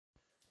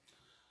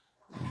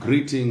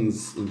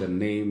Greetings in the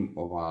name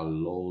of our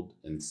Lord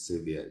and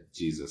Savior,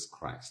 Jesus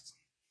Christ.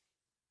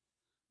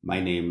 My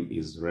name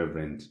is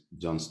Reverend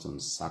Johnston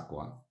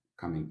Sakwa,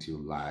 coming to you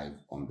live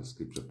on the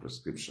Scripture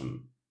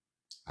Prescription.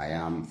 I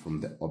am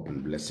from the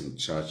Open Blessing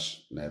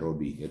Church,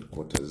 Nairobi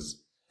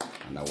headquarters,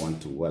 and I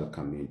want to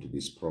welcome you to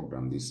this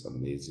program this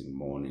amazing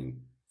morning.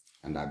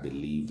 And I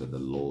believe that the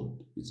Lord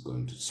is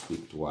going to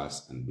speak to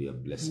us and be a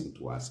blessing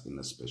to us in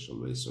a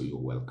special way. So you're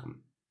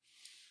welcome.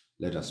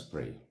 Let us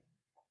pray.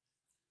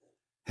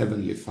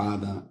 Heavenly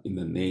Father, in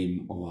the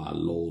name of our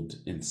Lord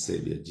and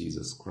Savior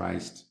Jesus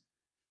Christ,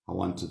 I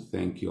want to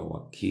thank you,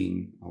 our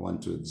King. I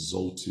want to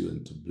exalt you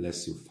and to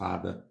bless you,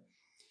 Father.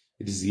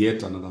 It is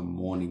yet another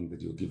morning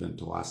that you've given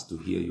to us to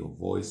hear your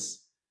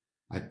voice.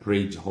 I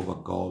pray, Jehovah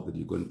God, that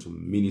you're going to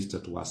minister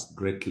to us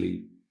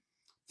greatly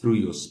through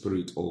your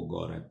Spirit, oh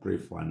God. I pray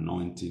for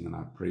anointing and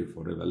I pray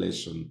for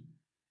revelation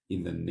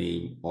in the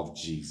name of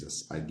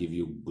Jesus. I give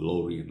you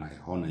glory and I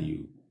honor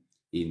you.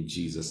 In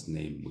Jesus'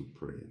 name we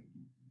pray.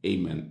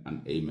 Amen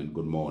and amen.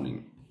 Good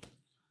morning.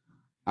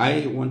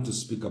 I want to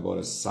speak about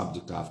a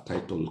subject I've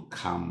titled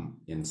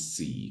Come and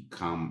See.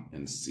 Come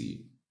and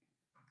See.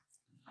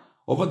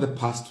 Over the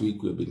past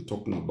week, we've been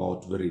talking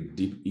about very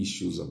deep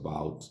issues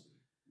about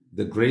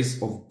the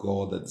grace of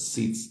God that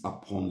sits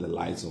upon the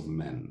lives of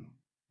men.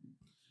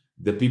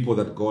 The people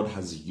that God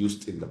has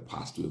used in the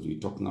past. We've been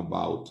talking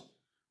about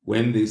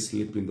when they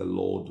sleep in the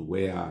Lord,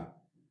 where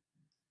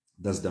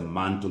does the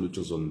mantle which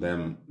was on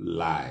them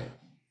lie?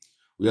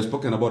 We have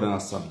spoken about another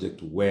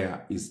subject,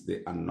 where is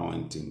the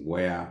anointing?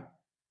 Where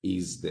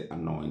is the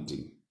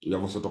anointing? We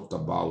have also talked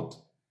about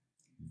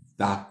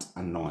that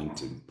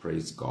anointing.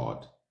 Praise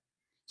God.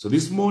 So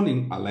this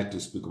morning, I'd like to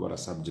speak about a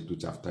subject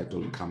which I've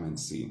titled Come and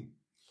See.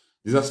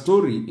 There's a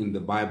story in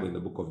the Bible, in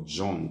the book of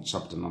John,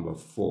 chapter number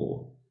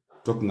 4,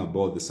 talking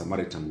about the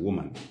Samaritan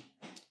woman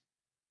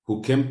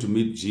who came to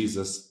meet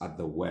Jesus at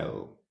the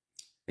well.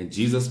 And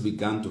Jesus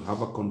began to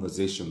have a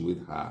conversation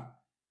with her.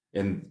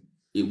 And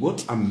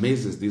what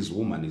amazes this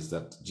woman is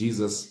that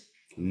Jesus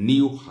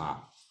knew her.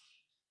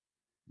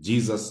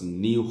 Jesus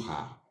knew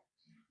her.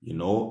 You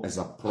know, as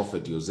a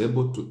prophet, he was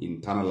able to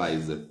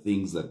internalize the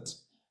things that,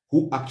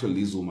 who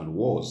actually this woman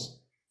was.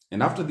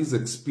 And after this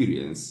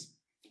experience,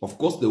 of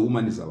course, the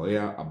woman is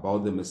aware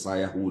about the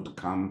Messiah who would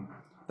come.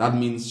 That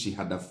means she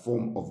had a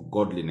form of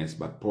godliness,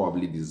 but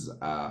probably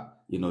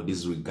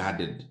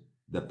disregarded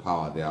the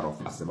power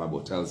thereof, as the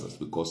Bible tells us,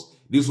 because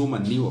this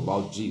woman knew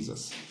about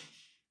Jesus,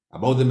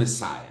 about the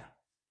Messiah.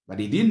 But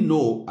he didn't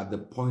know at the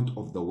point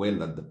of the well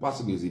that the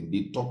person he was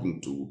indeed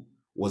talking to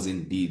was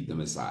indeed the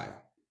Messiah.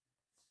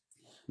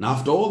 Now,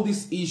 after all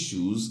these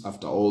issues,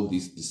 after all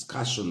this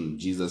discussion,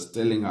 Jesus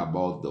telling her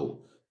about the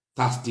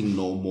thirsting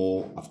no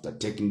more after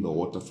taking the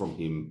water from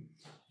him.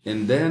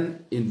 And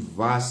then in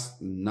verse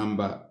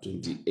number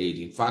 28,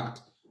 in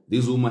fact,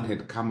 this woman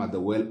had come at the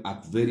well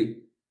at very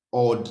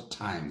odd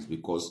times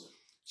because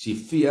she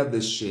feared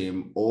the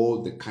shame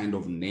or the kind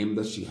of name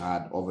that she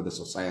had over the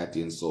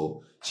society. And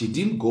so she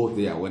didn't go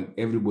there when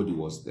everybody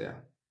was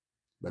there.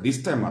 But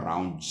this time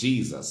around,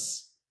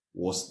 Jesus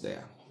was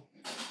there.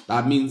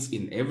 That means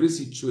in every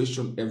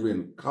situation, every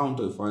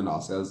encounter we find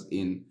ourselves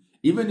in,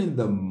 even in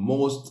the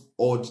most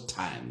odd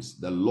times,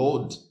 the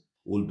Lord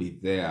will be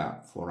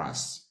there for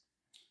us.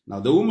 Now,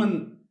 the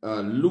woman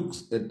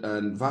looks at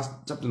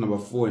chapter number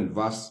 4 and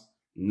verse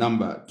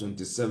number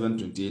 27,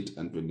 28,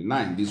 and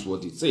 29. This is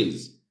what it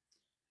says.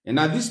 And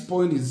at this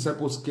point, his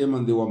disciples came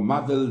and they were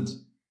marveled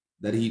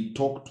that he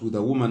talked with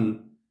a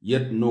woman,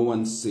 yet no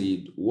one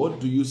said,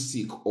 "What do you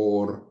seek?"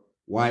 or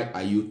 "Why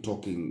are you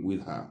talking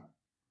with her?"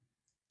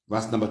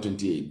 Verse number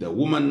 28. The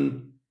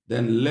woman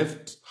then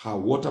left her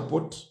water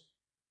pot,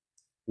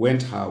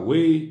 went her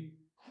way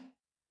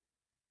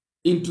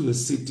into the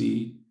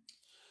city,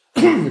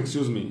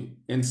 excuse me,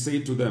 and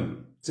say to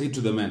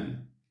the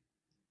men.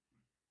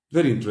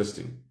 Very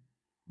interesting.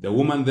 The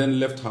woman then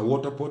left her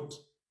water pot,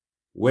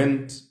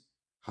 went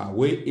her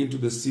way into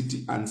the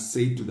city and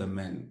said to the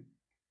men.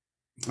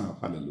 Oh,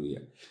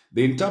 hallelujah.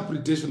 The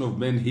interpretation of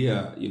men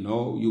here,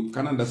 you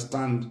can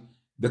understand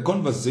the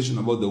conversation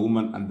about the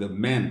woman and the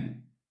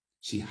men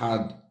she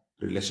had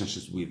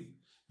relationships with.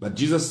 But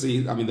Jesus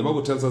says, the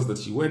Bible tells us that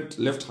she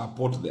left her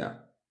pot there,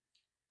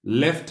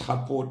 left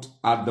her pot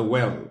at the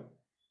well,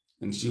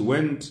 and she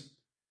went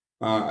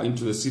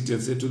into the city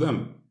and said to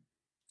them,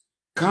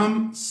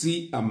 "Come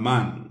see a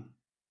man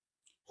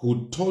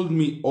who told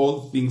me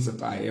all things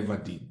that I ever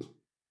did.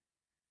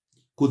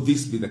 Could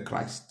this be the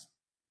Christ?"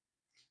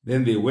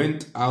 Then they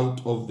went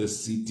out of the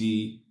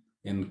city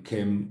and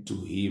came to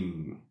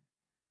him.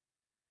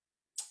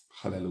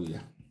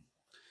 Hallelujah.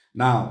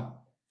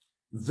 Now,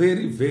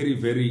 very, very,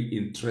 very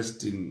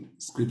interesting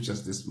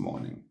scriptures this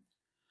morning.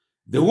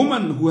 The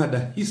woman who had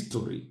a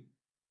history,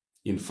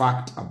 in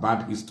fact, a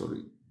bad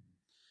history,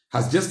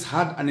 has just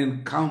had an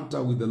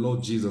encounter with the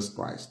Lord Jesus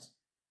Christ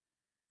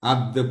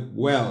at the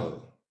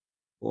well.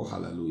 Oh,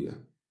 hallelujah.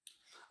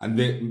 And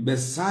the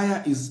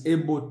Messiah is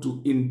able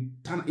to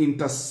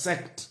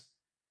intersect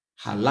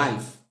her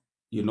life,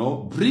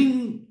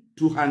 bring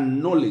to her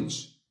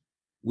knowledge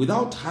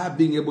without her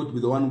being able to be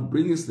the one who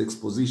brings the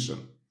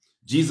exposition,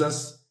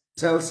 Jesus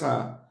tells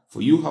her,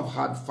 for you have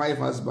had 5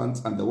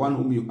 husbands, and the one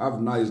whom you have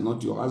now is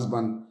not your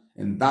husband.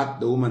 And that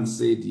the woman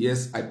said,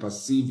 yes, I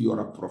perceive you are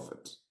a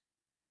prophet.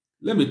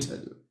 Let me tell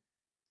you,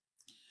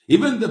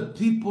 even the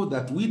people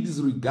that we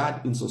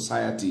disregard in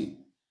society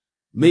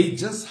may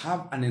just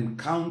have an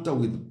encounter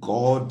with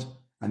God,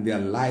 and their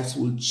lives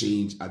will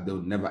change, and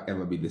they'll never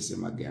ever be the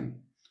same again.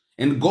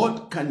 And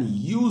God can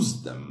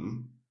use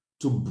them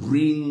to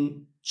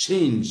bring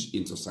change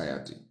in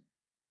society.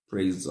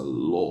 Praise the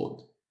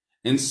Lord.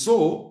 And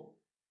so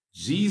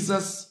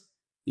Jesus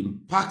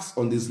impacts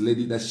on this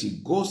lady that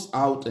she goes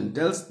out and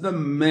tells the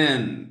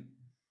men,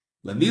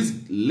 when this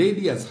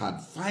lady has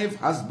had 5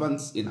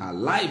 husbands in her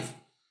life,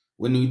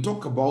 when we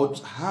talk about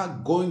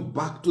her going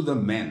back to the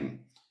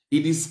men,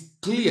 it is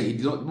clear,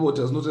 it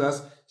does not tell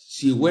us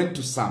she went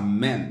to some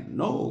men.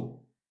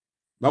 No.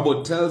 The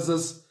Bible tells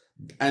us,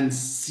 and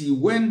she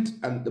went,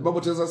 and the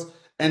Bible tells us,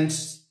 and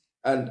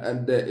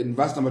in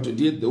verse number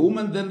 28, the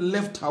woman then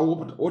left her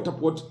water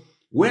pot,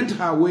 went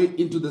her way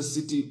into the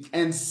city,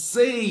 and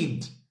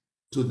said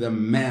to the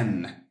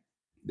men.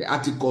 The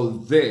article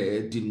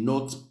there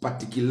denotes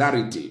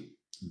particularity.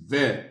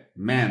 The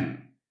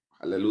men.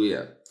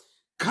 Hallelujah.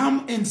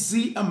 Come and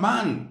see a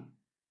man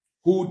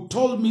who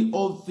told me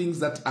all things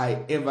that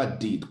I ever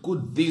did.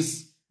 Could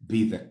this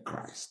be the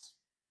Christ?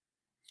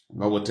 The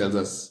Bible tells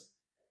us,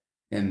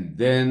 and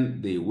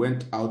then they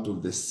went out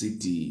of the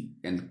city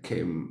and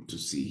came to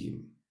see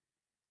him.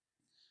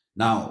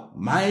 Now,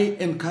 my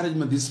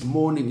encouragement this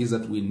morning is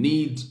that we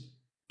need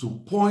to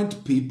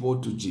point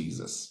people to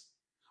Jesus.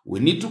 We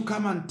need to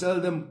come and tell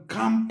them,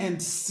 come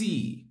and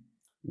see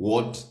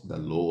what the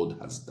Lord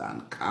has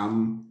done.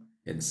 Come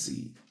and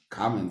see.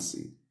 Come and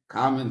see.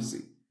 Come and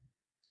see.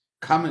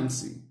 Come and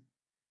see.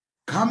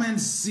 Come and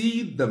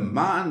see the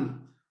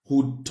man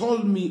who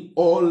told me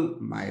all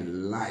my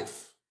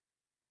life,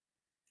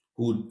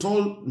 who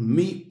told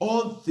me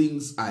all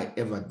things I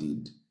ever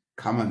did.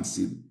 Come and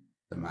see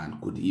the man.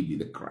 Could he be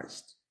the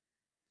Christ?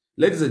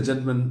 Ladies and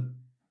gentlemen,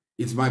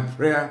 it's my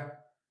prayer,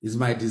 it's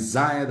my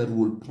desire that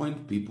we'll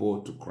point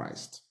people to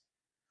Christ.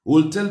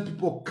 We'll tell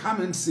people,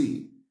 come and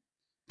see.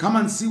 Come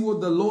and see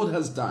what the Lord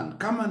has done.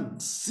 Come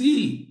and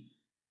see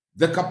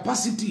the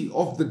capacity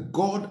of the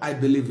God I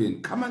believe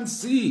in. Come and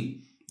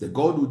see the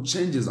God who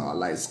changes our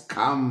lives.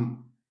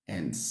 Come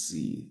and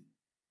see.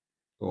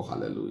 Oh,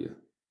 hallelujah.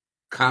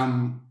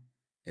 Come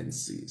and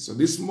see. So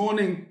this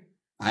morning,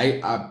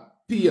 I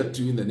appear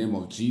to you in the name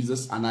of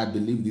Jesus, and I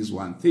believe this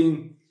one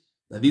thing,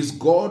 that this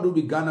God who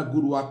began a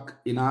good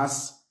work in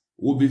us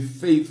will be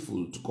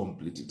faithful to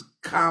complete it.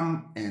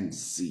 Come and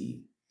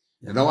see.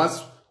 In other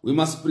words, we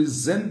must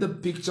present the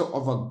picture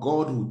of a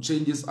God who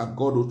changes, a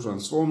God who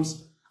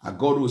transforms, a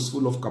God who is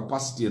full of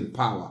capacity and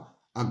power,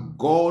 a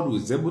God who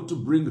is able to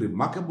bring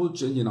remarkable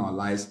change in our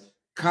lives.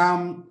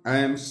 Come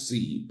and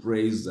see.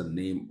 Praise the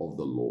name of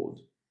the Lord.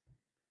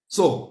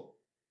 So,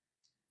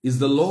 is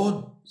the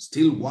Lord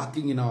still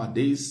working in our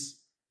days?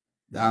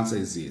 The answer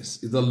is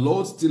yes. Is the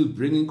Lord still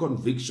bringing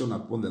conviction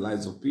upon the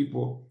lives of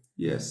people?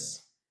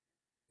 Yes.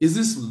 Is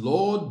this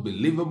Lord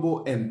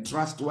believable and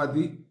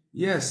trustworthy?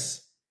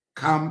 Yes.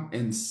 Come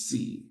and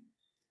see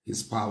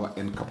his power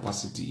and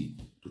capacity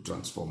to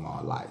transform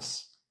our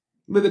lives.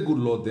 May the good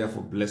Lord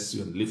therefore bless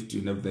you and lift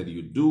you in everything that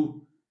you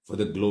do for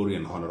the glory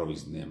and honor of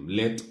his name.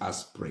 Let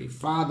us pray.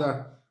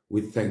 Father,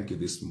 we thank you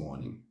this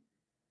morning.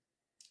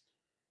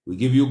 We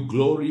give you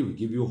glory, we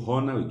give you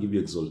honor, we give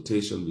you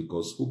exaltation,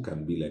 because who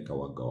can be like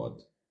our God?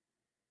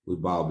 We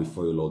bow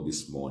before you, Lord,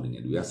 this morning,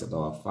 and we ask that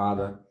our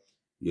Father,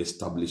 you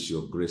establish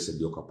your grace and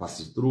your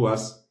capacity through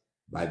us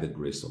by the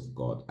grace of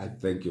God. I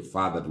thank you,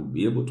 Father, that we'll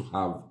be able to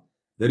have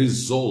the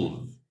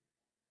resolve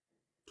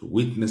to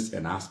witness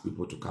and ask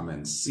people to come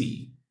and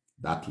see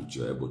that which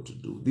you're able to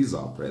do. This is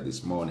our prayer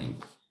this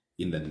morning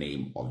in the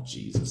name of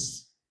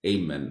Jesus.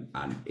 Amen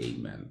and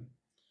amen.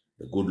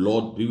 The good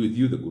Lord be with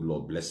you. The good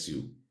Lord bless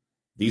you.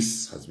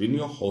 This has been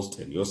your host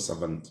and your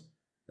servant,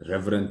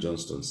 Reverend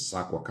Johnston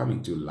Sakwa,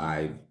 coming to you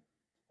live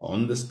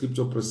on the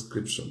Scripture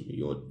Prescription,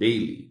 your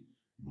daily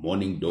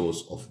morning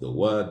dose of the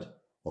word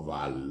of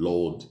our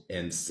Lord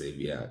and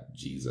Savior,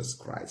 Jesus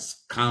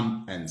Christ.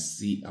 Come and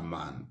see a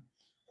man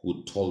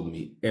who told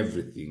me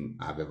everything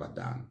I've ever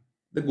done.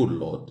 The good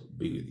Lord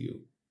be with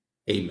you.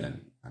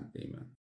 Amen and amen.